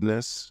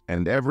kindness,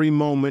 and every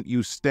moment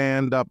you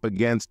stand up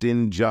against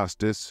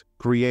injustice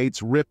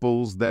creates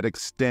ripples that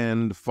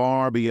extend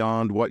far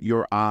beyond what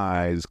your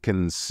eyes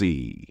can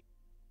see.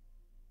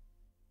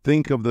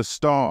 Think of the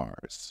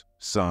stars,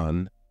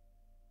 son.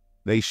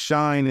 They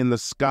shine in the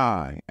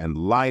sky and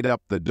light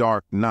up the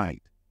dark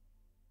night.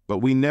 But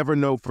we never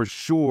know for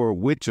sure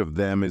which of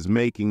them is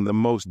making the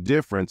most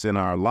difference in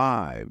our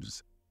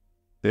lives.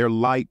 Their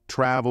light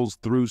travels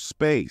through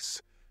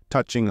space,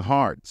 touching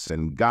hearts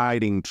and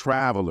guiding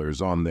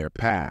travelers on their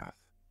path.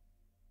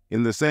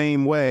 In the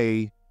same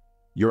way,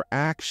 your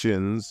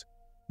actions,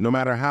 no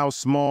matter how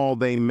small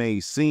they may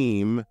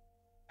seem,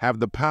 have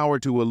the power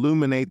to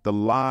illuminate the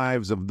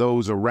lives of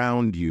those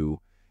around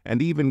you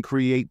and even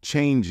create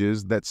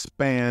changes that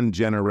span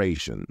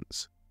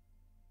generations.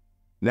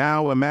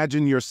 Now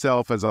imagine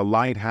yourself as a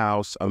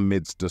lighthouse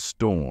amidst a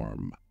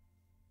storm.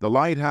 The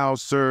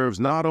lighthouse serves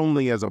not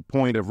only as a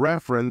point of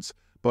reference,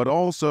 but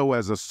also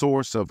as a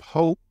source of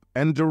hope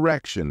and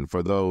direction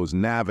for those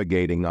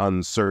navigating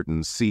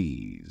uncertain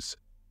seas.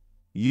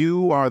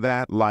 You are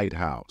that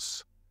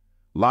lighthouse,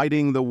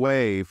 lighting the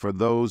way for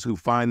those who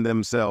find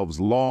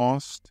themselves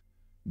lost,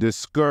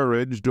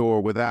 discouraged,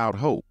 or without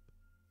hope.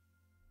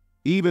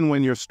 Even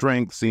when your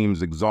strength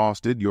seems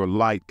exhausted, your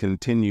light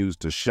continues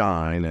to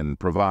shine and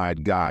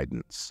provide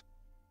guidance.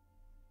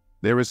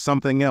 There is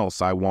something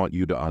else I want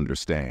you to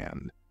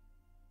understand: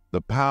 the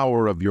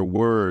power of your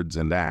words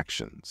and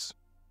actions.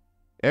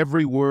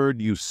 Every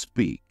word you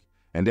speak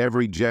and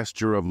every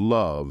gesture of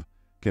love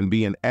can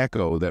be an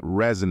echo that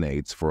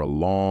resonates for a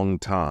long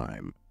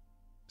time.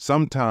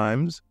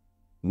 Sometimes,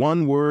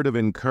 one word of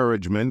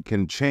encouragement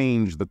can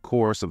change the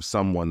course of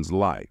someone's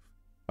life.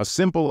 A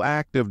simple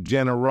act of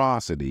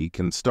generosity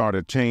can start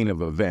a chain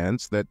of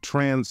events that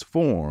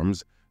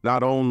transforms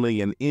not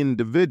only an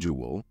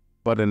individual,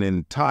 but an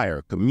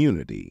entire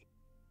community.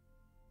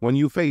 When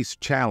you face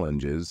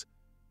challenges,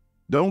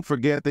 don't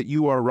forget that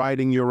you are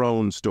writing your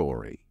own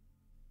story.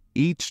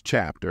 Each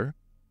chapter,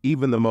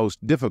 even the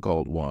most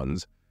difficult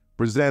ones,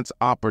 presents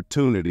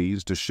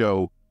opportunities to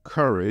show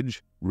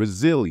courage,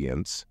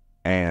 resilience,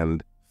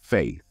 and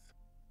faith.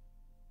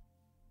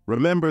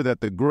 Remember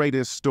that the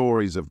greatest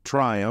stories of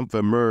triumph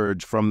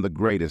emerge from the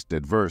greatest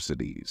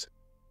adversities.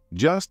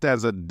 Just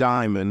as a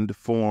diamond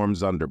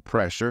forms under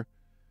pressure,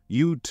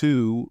 you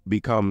too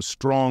become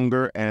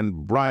stronger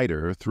and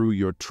brighter through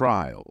your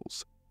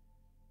trials.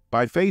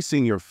 By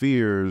facing your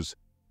fears,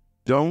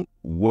 don't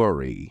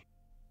worry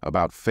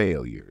about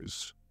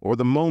failures or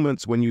the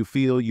moments when you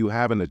feel you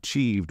haven't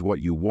achieved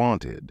what you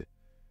wanted.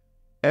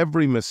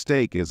 Every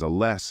mistake is a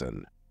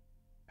lesson,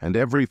 and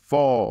every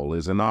fall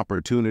is an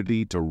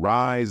opportunity to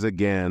rise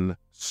again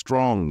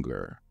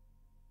stronger.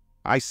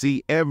 I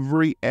see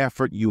every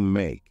effort you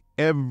make,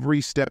 every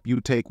step you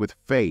take with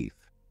faith,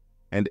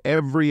 and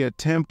every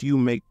attempt you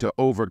make to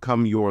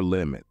overcome your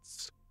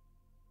limits.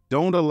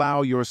 Don't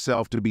allow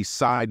yourself to be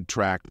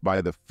sidetracked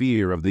by the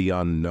fear of the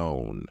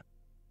unknown.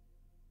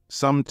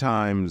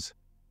 Sometimes,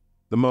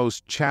 the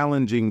most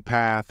challenging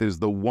path is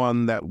the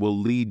one that will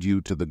lead you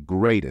to the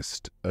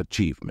greatest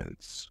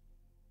achievements.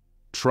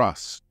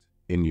 Trust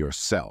in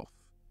yourself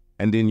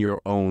and in your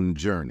own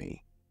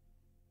journey,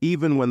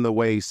 even when the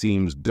way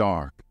seems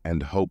dark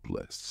and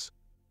hopeless.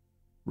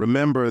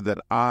 Remember that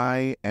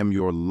I am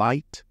your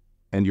light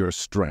and your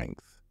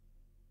strength.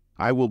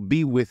 I will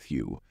be with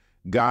you,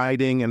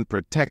 guiding and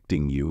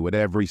protecting you at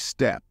every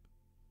step.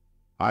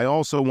 I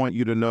also want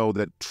you to know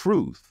that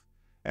truth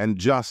and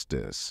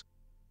justice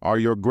are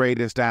your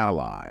greatest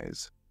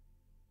allies.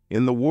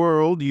 In the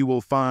world, you will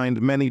find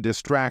many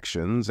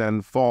distractions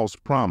and false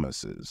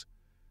promises,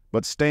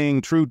 but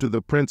staying true to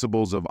the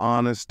principles of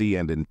honesty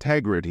and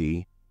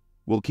integrity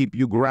will keep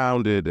you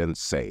grounded and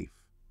safe.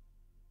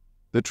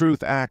 The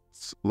truth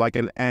acts like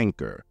an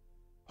anchor,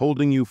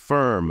 holding you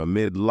firm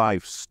amid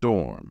life's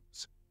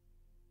storms.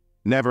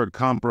 Never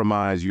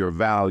compromise your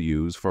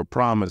values for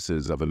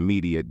promises of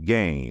immediate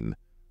gain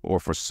or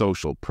for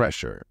social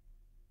pressure.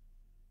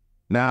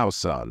 Now,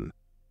 son,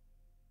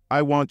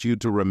 I want you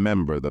to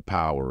remember the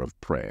power of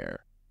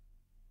prayer.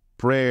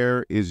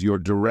 Prayer is your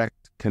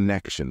direct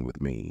connection with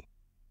me,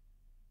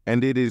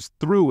 and it is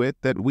through it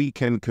that we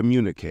can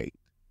communicate,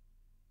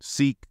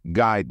 seek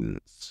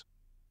guidance,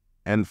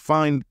 and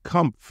find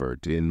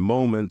comfort in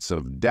moments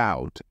of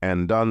doubt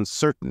and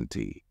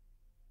uncertainty.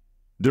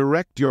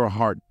 Direct your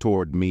heart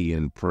toward me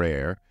in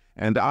prayer,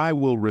 and I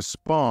will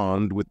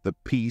respond with the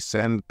peace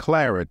and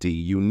clarity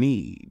you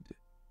need.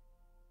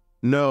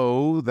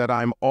 Know that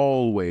I'm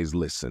always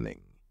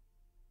listening,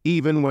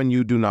 even when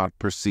you do not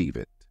perceive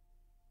it.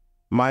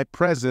 My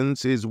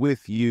presence is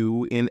with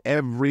you in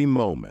every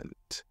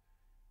moment,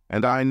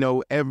 and I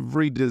know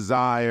every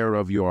desire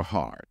of your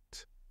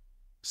heart.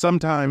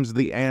 Sometimes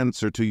the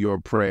answer to your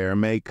prayer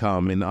may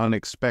come in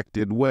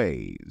unexpected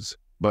ways,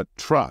 but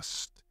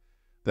trust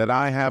that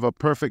I have a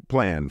perfect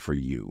plan for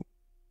you.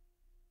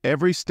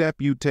 Every step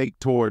you take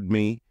toward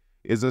me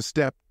is a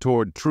step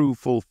toward true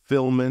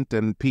fulfillment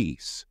and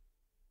peace.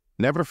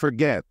 Never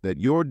forget that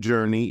your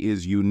journey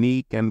is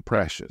unique and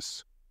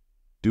precious.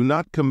 Do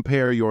not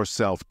compare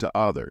yourself to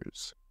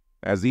others,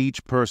 as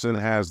each person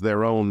has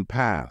their own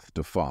path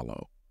to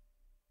follow.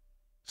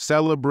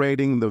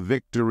 Celebrating the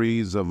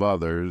victories of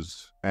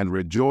others and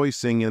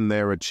rejoicing in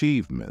their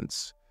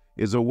achievements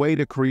is a way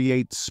to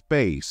create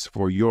space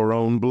for your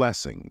own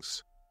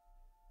blessings.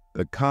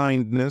 The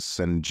kindness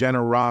and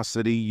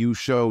generosity you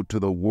show to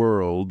the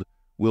world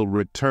will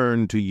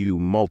return to you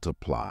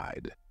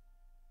multiplied.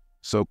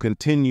 So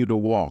continue to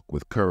walk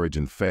with courage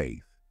and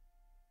faith.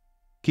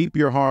 Keep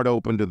your heart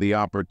open to the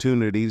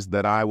opportunities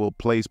that I will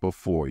place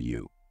before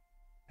you,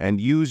 and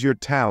use your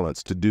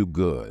talents to do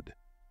good.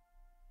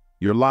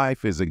 Your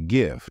life is a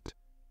gift,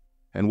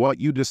 and what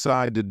you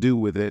decide to do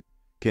with it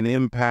can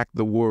impact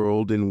the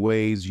world in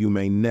ways you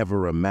may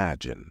never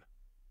imagine.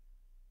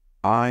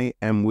 I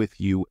am with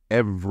you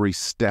every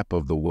step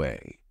of the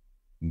way,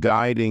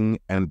 guiding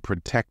and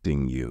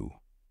protecting you.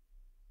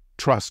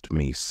 Trust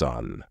me,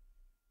 son,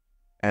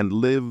 and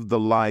live the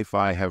life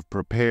I have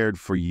prepared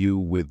for you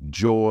with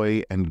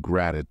joy and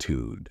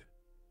gratitude.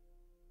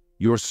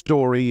 Your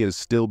story is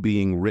still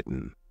being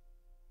written,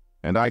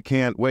 and I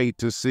can't wait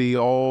to see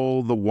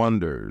all the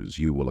wonders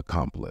you will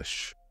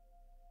accomplish.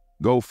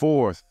 Go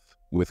forth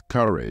with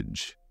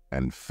courage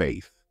and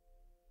faith.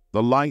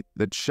 The light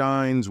that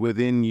shines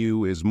within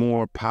you is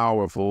more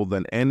powerful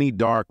than any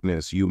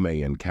darkness you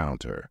may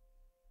encounter.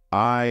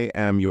 I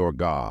am your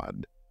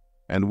God,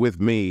 and with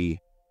me,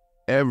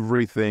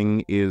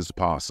 everything is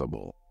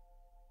possible.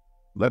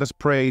 Let us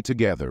pray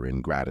together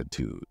in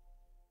gratitude.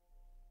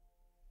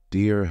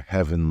 Dear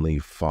Heavenly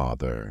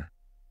Father,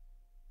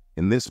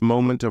 in this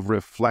moment of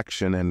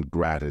reflection and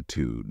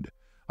gratitude,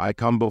 I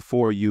come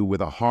before you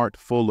with a heart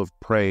full of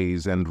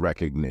praise and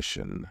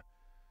recognition.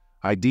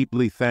 I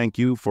deeply thank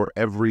you for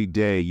every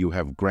day you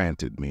have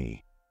granted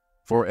me,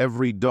 for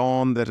every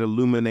dawn that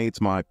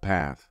illuminates my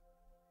path,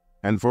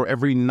 and for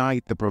every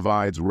night that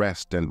provides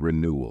rest and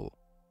renewal.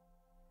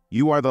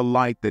 You are the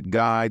light that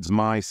guides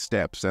my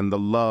steps and the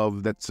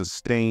love that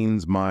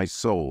sustains my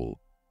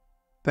soul.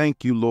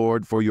 Thank you,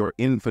 Lord, for your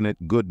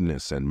infinite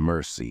goodness and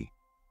mercy.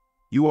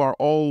 You are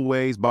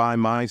always by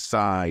my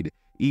side,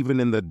 even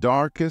in the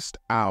darkest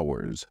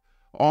hours,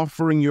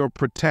 offering your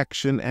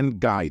protection and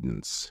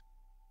guidance.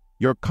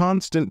 Your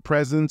constant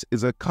presence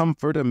is a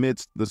comfort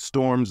amidst the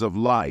storms of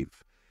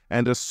life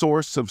and a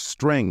source of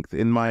strength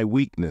in my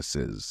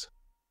weaknesses.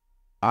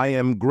 I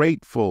am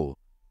grateful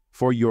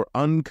for your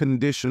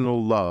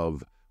unconditional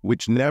love,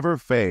 which never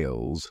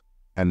fails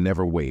and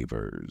never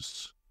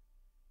wavers.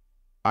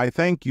 I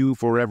thank you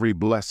for every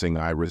blessing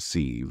I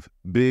receive,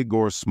 big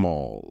or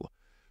small,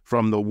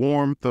 from the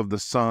warmth of the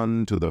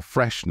sun to the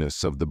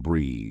freshness of the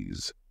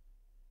breeze.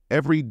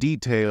 Every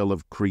detail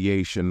of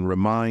creation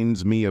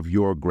reminds me of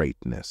your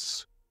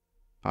greatness.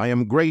 I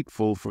am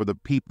grateful for the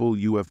people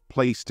you have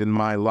placed in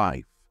my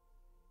life,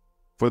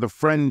 for the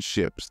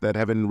friendships that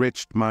have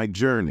enriched my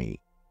journey,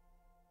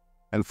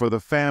 and for the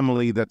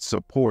family that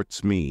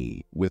supports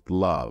me with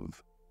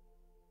love.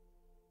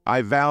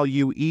 I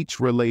value each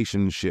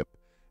relationship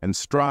and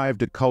strive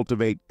to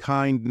cultivate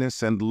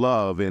kindness and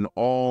love in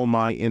all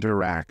my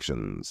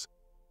interactions.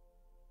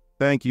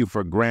 Thank you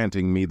for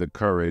granting me the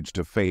courage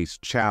to face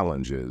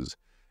challenges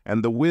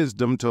and the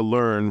wisdom to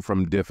learn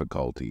from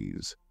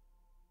difficulties.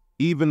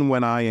 Even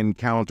when I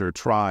encounter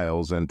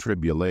trials and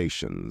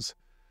tribulations,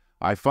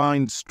 I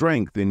find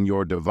strength in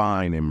your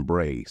divine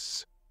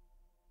embrace.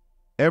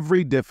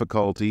 Every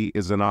difficulty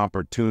is an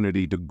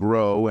opportunity to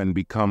grow and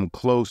become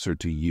closer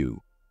to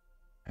you,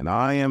 and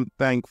I am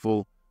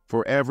thankful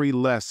for every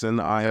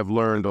lesson I have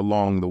learned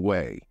along the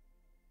way.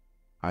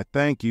 I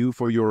thank you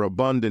for your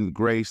abundant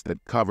grace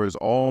that covers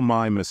all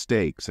my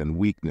mistakes and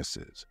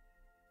weaknesses.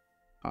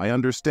 I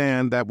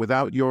understand that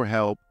without your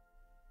help,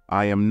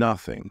 I am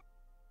nothing,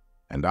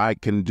 and I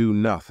can do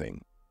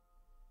nothing.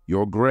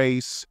 Your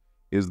grace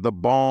is the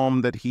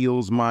balm that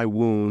heals my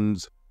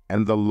wounds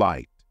and the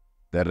light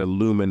that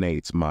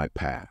illuminates my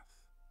path.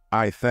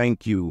 I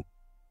thank you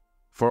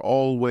for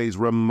always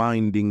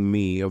reminding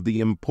me of the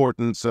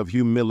importance of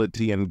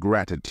humility and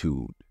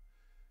gratitude,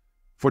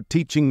 for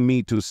teaching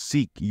me to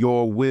seek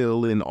your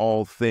will in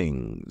all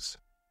things.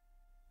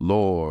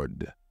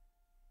 Lord,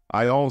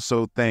 I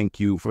also thank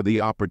you for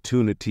the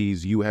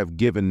opportunities you have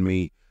given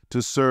me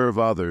to serve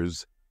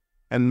others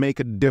and make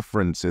a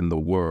difference in the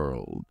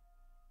world.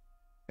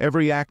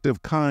 Every act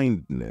of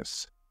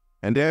kindness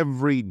and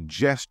every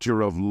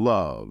gesture of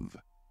love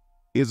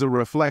is a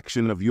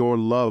reflection of your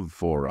love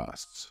for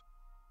us.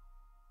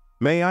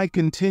 May I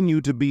continue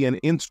to be an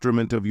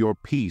instrument of your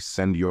peace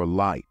and your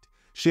light,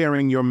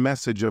 sharing your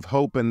message of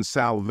hope and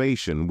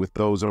salvation with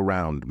those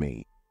around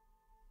me.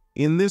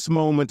 In this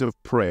moment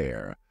of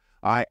prayer,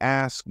 I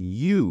ask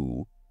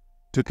you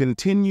to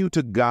continue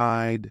to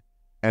guide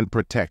and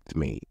protect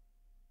me.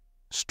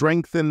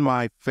 Strengthen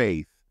my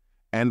faith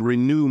and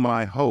renew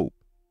my hope.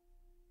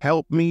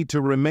 Help me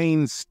to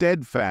remain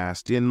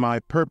steadfast in my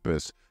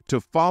purpose, to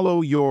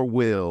follow your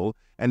will,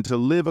 and to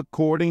live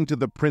according to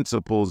the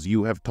principles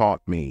you have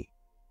taught me.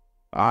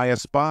 I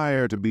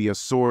aspire to be a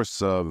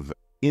source of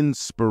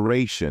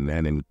inspiration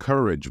and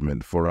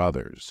encouragement for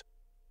others,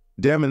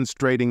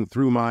 demonstrating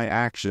through my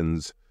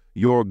actions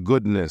your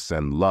goodness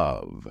and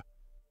love.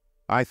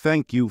 I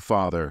thank you,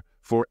 Father,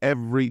 for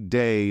every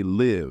day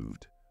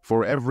lived,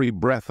 for every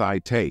breath I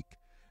take,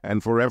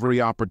 and for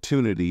every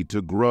opportunity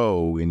to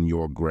grow in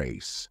your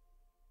grace.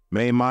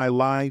 May my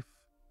life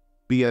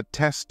be a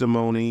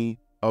testimony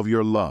of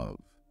your love,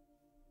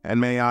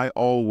 and may I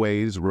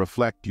always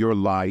reflect your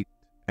light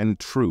and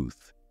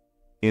truth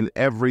in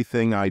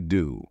everything I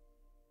do.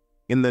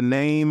 In the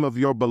name of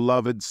your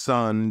beloved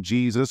Son,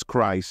 Jesus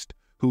Christ,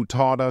 who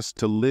taught us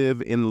to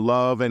live in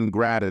love and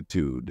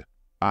gratitude,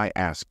 I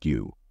ask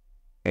you.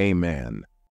 Amen.